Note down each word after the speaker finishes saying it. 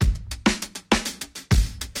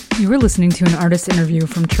You are listening to an artist interview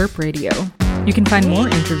from Chirp Radio. You can find more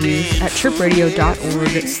interviews at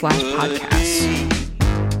chirpradio.org/podcasts.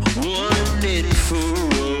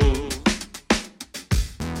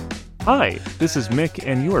 Hi, this is Mick,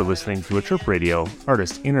 and you are listening to a Chirp Radio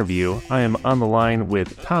artist interview. I am on the line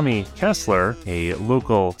with Tommy Kessler, a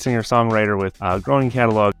local singer-songwriter with a growing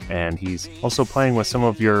catalog, and he's also playing with some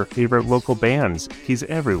of your favorite local bands. He's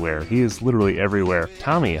everywhere. He is literally everywhere.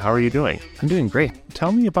 Tommy, how are you doing? I'm doing great.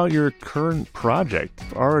 Tell me about your current project.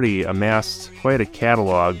 You've already amassed quite a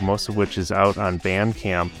catalog, most of which is out on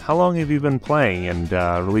Bandcamp. How long have you been playing and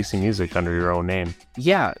releasing music under your own name?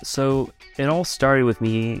 Yeah, so it all started with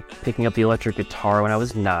me picking up the electric guitar when I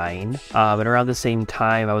was 9. And around the same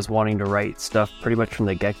time, I was wanting to write stuff pretty much from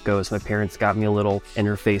the get-go. So my parents got me a little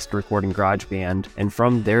interface recording GarageBand. And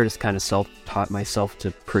from there, just kind of self-taught myself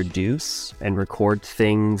to produce and record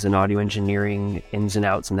things and audio engineering ins and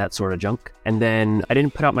outs and that sort of junk. And then I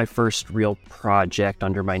didn't put out my first real project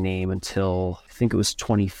under my name until I think it was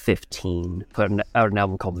 2015. Put out an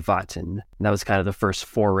album called Vatten. And that was kind of the first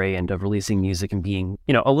foray into releasing music and being,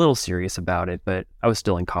 a little serious about it. But I was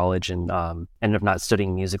still in college and ended up not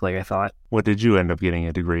studying music like I thought. What did you end up getting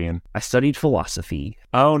a degree in? I studied philosophy.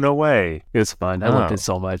 Oh, no way. It was fun. I loved it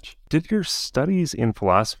so much. Did your studies in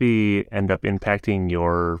philosophy end up impacting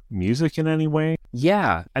your music in any way?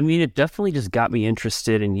 Yeah. I mean, it definitely just got me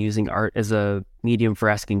interested in using art as a medium for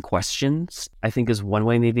asking questions, I think is one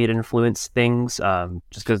way maybe it influenced things.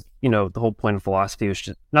 Just because, the whole point of philosophy was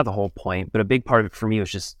just, not the whole point, but a big part of it for me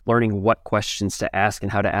was just learning what questions to ask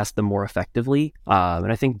and how to ask them more effectively.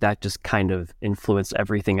 And I think that just kind of influenced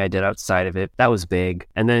everything I did outside of it. That was big.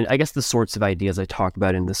 And then I guess the sorts of ideas I talk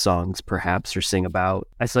about in the songs perhaps or sing about.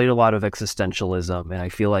 I studied a lot of existentialism, and I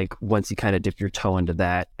feel like once you kind of dip your toe into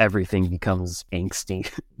that, everything becomes angsty.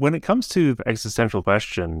 When it comes to existential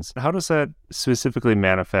questions, how does that specifically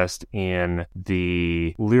manifest in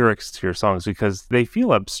the lyrics to your songs? Because they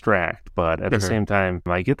feel abstract, but at the same time,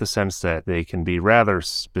 I get the sense that they can be rather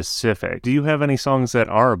specific. Do you have any songs that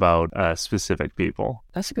are about specific people?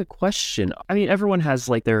 That's a good question. I mean, everyone has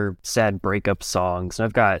like their sad breakup songs, and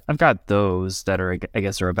I've got those that are, I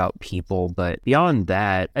guess, are about people. But beyond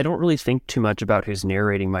that, I don't really think too much about who's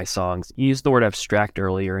narrating my songs. You used the word abstract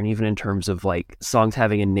earlier, and even in terms of like songs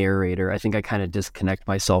having a narrator, I think I kind of disconnect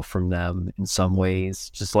myself from them in some ways.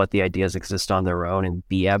 Just let the ideas exist on their own and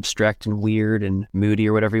be abstract and weird and moody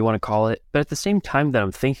or whatever you want to call it. But at the same time that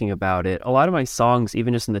I'm thinking about it, a lot of my songs,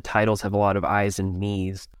 even just in the titles, have a lot of I's and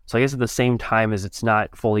me's. So I guess at the same time as it's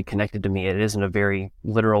not fully connected to me, it is in a very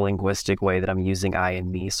literal linguistic way that I'm using I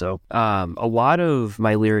and me. So a lot of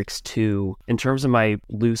my lyrics too, in terms of my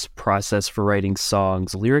loose process for writing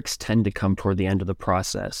songs, lyrics tend to come toward the end of the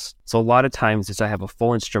process. So a lot of times as I have a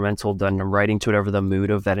full instrumental done, I'm writing to whatever the mood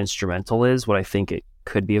of that instrumental is, what I think it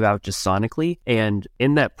could be about just sonically. And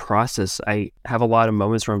in that process, I have a lot of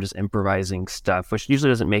moments where I'm just improvising stuff, which usually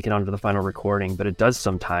doesn't make it onto the final recording, but it does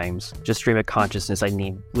sometimes. Just stream of consciousness, I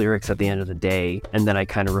need lyrics at the end of the day, and then I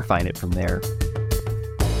kind of refine it from there.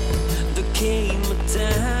 There came a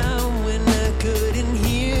time when I couldn't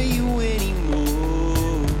hear you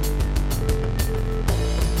anymore.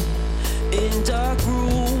 In dark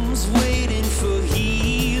rooms waiting for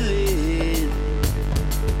healing.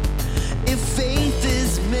 If faith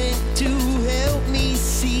is meant to help me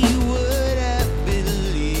see what I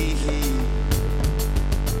believe,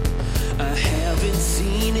 I haven't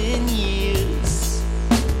seen in years.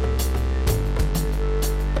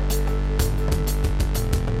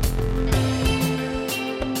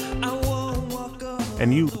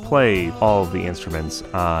 And you play all of the instruments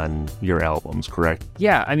on your albums, correct?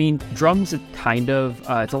 Yeah, I mean, drums, it's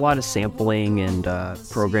a lot of sampling and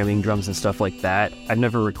programming drums and stuff like that. I've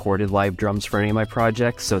never recorded live drums for any of my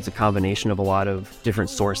projects, so it's a combination of a lot of different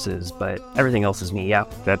sources, but everything else is me, yeah.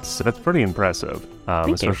 That's pretty impressive.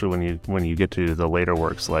 Especially when you get to the later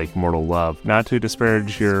works like Mortal Love. Not to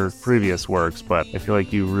disparage your previous works, but I feel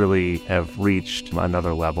like you really have reached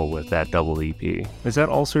another level with that double EP. Is that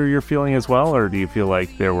also your feeling as well, or do you feel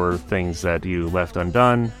like there were things that you left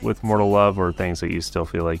undone with Mortal Love, or things that you still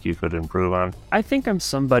feel like you could improve on? I think I'm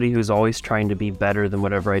somebody who's always trying to be better than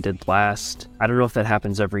whatever I did last. I don't know if that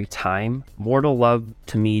happens every time. Mortal Love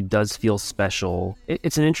to me does feel special.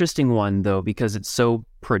 It's an interesting one though, because it's so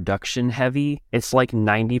production heavy. It's like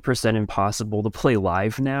 90% impossible to play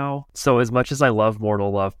live now. So as much as I love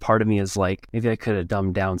Mortal Love, part of me is like, maybe I could have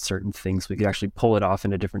dumbed down certain things. We could actually pull it off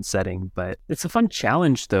in a different setting, but it's a fun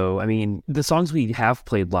challenge though. I mean, the songs we have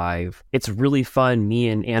played live, it's really fun. Me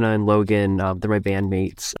and Anna and Logan, they're my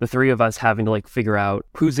bandmates. The three of us having to like figure out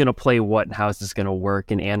who's going to play what and how is this going to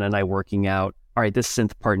work. And Anna and I working out all right, this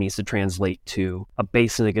synth part needs to translate to a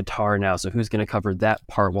bass and a guitar now, so who's going to cover that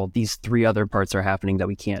part while these 3 other parts are happening that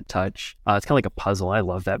we can't touch? It's kind of like a puzzle. I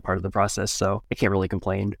love that part of the process, so I can't really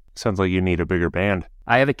complain. Sounds like you need a bigger band.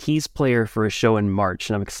 I have a keys player for a show in March,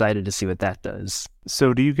 and I'm excited to see what that does.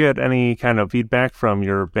 So do you get any kind of feedback from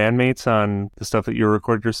your bandmates on the stuff that you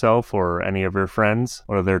record yourself or any of your friends?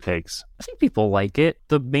 What are their takes? I think people like it.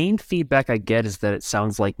 The main feedback I get is that it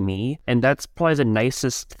sounds like me, and that's probably the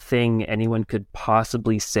nicest thing anyone could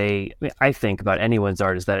possibly say. I think about anyone's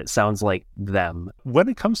art is that it sounds like them. When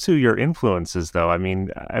it comes to your influences, though, I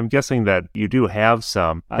mean, I'm guessing that you do have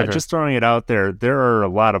some. Just throwing it out there, there are a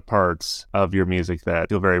lot of parts of your music that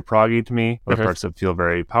feel very proggy to me, other parts that feel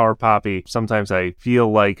very power poppy. Sometimes I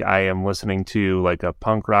feel like I am listening to like a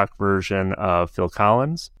punk rock version of Phil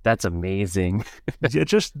Collins. That's amazing. Yeah,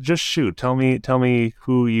 just shoot. Tell me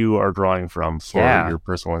who you are drawing from for your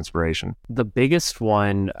personal inspiration. The biggest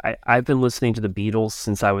one, I've been listening to the Beatles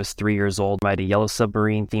since I was 3 years old. I had a Yellow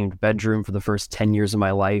Submarine themed bedroom for the first 10 years of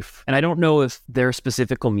my life. And I don't know if there are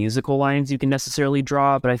specific musical lines you can necessarily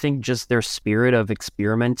draw, but I think just their spirit of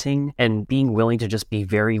experimenting and being willing to just be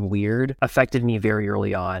very weird affected me very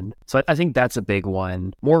early on. So I think that's a big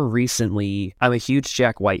one. More recently, I'm a huge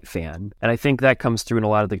Jack White fan, and I think that comes through in a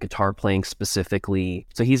lot of the guitar playing specifically.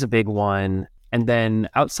 So he's a big one. And then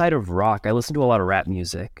outside of rock, I listen to a lot of rap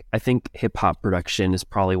music. I think hip-hop production is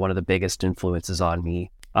probably one of the biggest influences on me.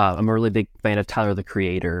 I'm a really big fan of Tyler, the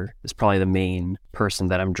Creator. Is probably the main person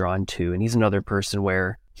that I'm drawn to. And he's another person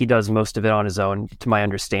where he does most of it on his own, to my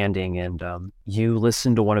understanding. And you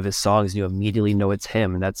listen to one of his songs, and you immediately know it's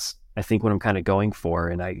him. And that's, I think, what I'm kind of going for.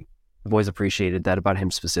 And I've always appreciated that about him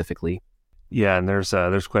specifically. Yeah, and there's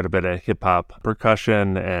quite a bit of hip-hop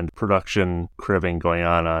percussion and production cribbing going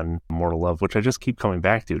on Mortal Love, which I just keep coming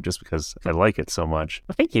back to just because I like it so much.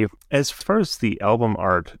 Well, thank you. As far as the album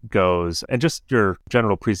art goes, and just your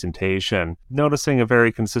general presentation, noticing a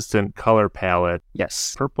very consistent color palette.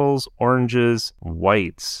 Yes. Purples, oranges,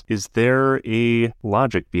 whites. Is there a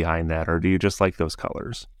logic behind that, or do you just like those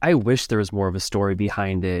colors? I wish there was more of a story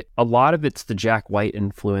behind it. A lot of it's the Jack White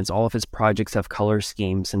influence. All of his projects have color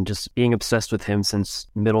schemes, and just being obsessed with him since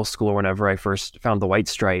middle school or whenever I first found the White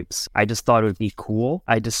Stripes. I just thought it would be cool.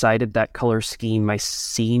 I decided that color scheme my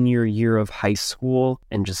senior year of high school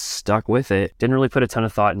and just stuck with it. Didn't really put a ton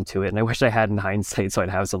of thought into it, and I wish I had in hindsight so I'd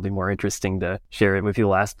have something more interesting to share it with you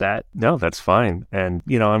last that. No, that's fine. And,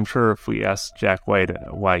 I'm sure if we asked Jack White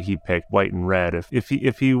why he picked white and red, if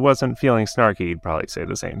he wasn't feeling snarky, he'd probably say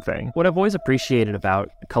the same thing. What I've always appreciated about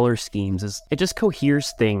color schemes is it just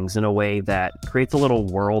coheres things in a way that creates a little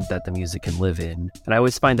world that the music can live in. And I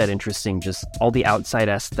always find that interesting, just all the outside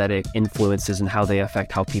aesthetic influences and how they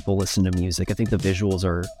affect how people listen to music. I think the visuals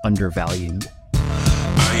are undervalued.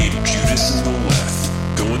 I am Judas in the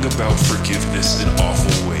Leth, going about forgiveness in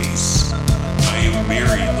awful ways. I am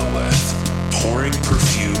Mary in the Leth, pouring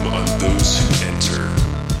perfume on those who enter.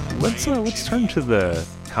 Let's turn to the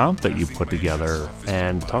comp that you put together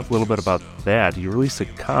and talk a little bit about that. You released a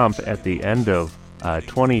comp at the end of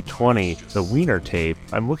 2020, the Wiener tape.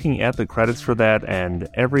 I'm looking at the credits for that, and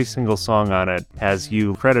every single song on it has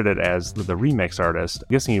you credited as the remix artist.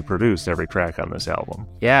 I'm guessing you produced every track on this album.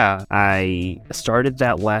 Yeah, I started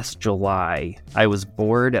that last July. I was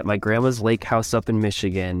bored at my grandma's lake house up in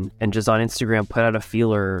Michigan, and just on Instagram put out a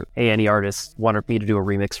feeler, hey, any artists wanted me to do a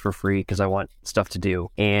remix for free because I want stuff to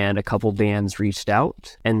do. And a couple bands reached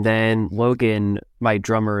out, and then Logan, my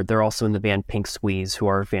drummer, they're also in the band Pink Squeeze, who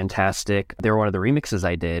are fantastic. They were one of the remixes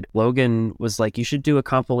I did. Logan was like, you should do a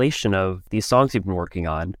compilation of these songs you've been working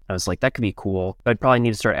on. I was like, that could be cool. But I'd probably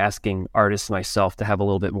need to start asking artists myself to have a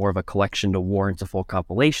little bit more of a collection to warrant a full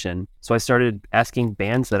compilation. So I started asking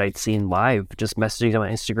bands that I'd seen live, just messaging them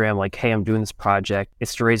on Instagram like, hey, I'm doing this project.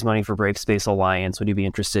 It's to raise money for Brave Space Alliance. Would you be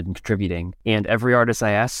interested in contributing? And every artist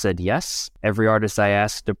I asked said yes. Every artist I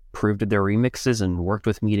asked approved of their remixes and worked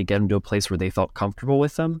with me to get them to a place where they felt comfortable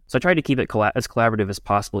with them. So I tried to keep it as collaborative as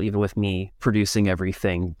possible, even with me producing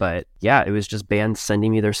everything. But yeah, it was just bands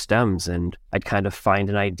sending me their stems, and I'd kind of find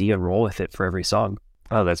an idea and roll with it for every song.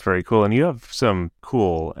 Oh, that's very cool. And you have some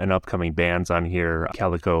cool and upcoming bands on here.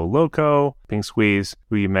 Calico Loco, Pink Squeeze,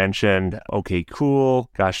 who you mentioned, Okay Cool,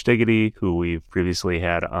 Gosh Diggity, who we've previously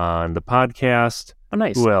had on the podcast. Oh,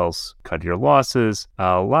 nice. Who else? Cut Your Losses.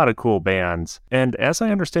 A lot of cool bands. And as I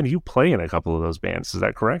understand, you play in a couple of those bands. Is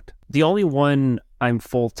that correct? The only one I'm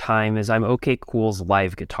full-time is I'm OK Cool's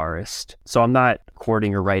live guitarist. So I'm not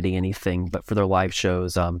recording or writing anything, but for their live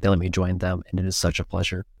shows, they let me join them, and it is such a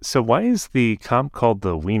pleasure. So why is the comp called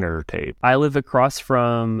the Wiener Tape? I live across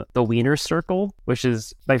from the Wiener Circle, which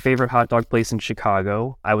is my favorite hot dog place in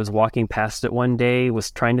Chicago. I was walking past it one day,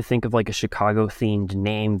 was trying to think of like a Chicago-themed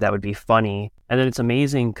name that would be funny. And then it's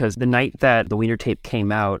amazing because the night that the Wiener Tape came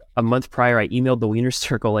out, a month prior, I emailed the Wiener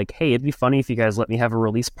Circle like, hey, it'd be funny if you guys let me have a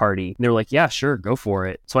release party. And they were like, yeah, sure, go for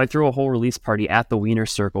it. So I threw a whole release party at the Wiener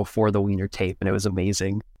Circle for the Wiener Tape, and it was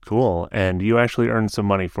amazing. Cool. And you actually earned some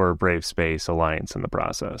money for Brave Space Alliance in the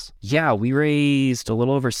process. Yeah, we raised a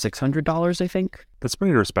little over $600, I think. That's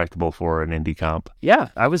pretty respectable for an indie comp. Yeah,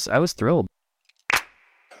 I was thrilled.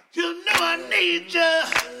 You know I need you.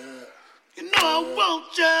 You know I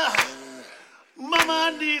want you. Mama,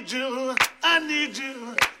 I need you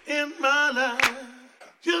in my life.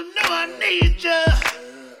 You know I need you.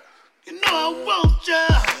 You know I want you.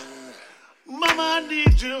 Mama, I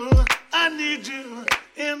need you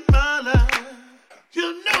in my life.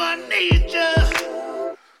 You know I need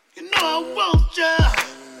you. You know I want you.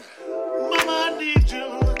 Mama, I need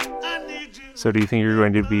you. So do you think you're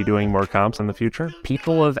going to be doing more comps in the future?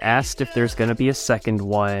 People have asked if there's going to be a second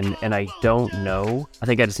one, and I don't know. I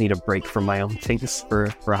think I just need a break from my own things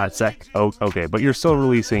for a hot sec. Oh, okay. But you're still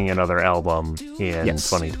releasing another album in Yes.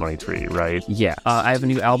 2023, right? Yeah. I have a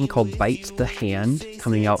new album called Bite the Hand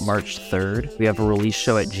coming out March 3rd. We have a release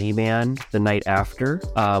show at G-Man the night after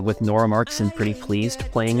with Nora Marks and Pretty Pleased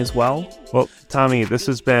playing as well. Well, Tommy, this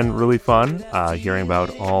has been really fun hearing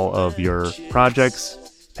about all of your projects,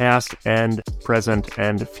 past and present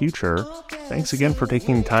and future. Thanks again for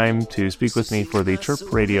taking time to speak with me for the Chirp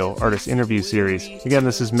Radio Artist Interview Series. Again,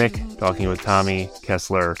 this is Mick talking with Tommy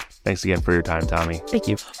Kessler. Thanks again for your time, Tommy. Thank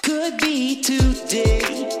you. Could be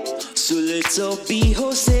today, so let's all be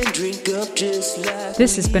hosts and drink up just like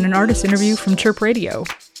This has been an artist interview from Chirp Radio.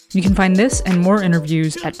 You can find this and more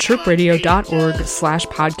interviews at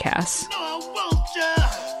chirpradio.org/podcasts.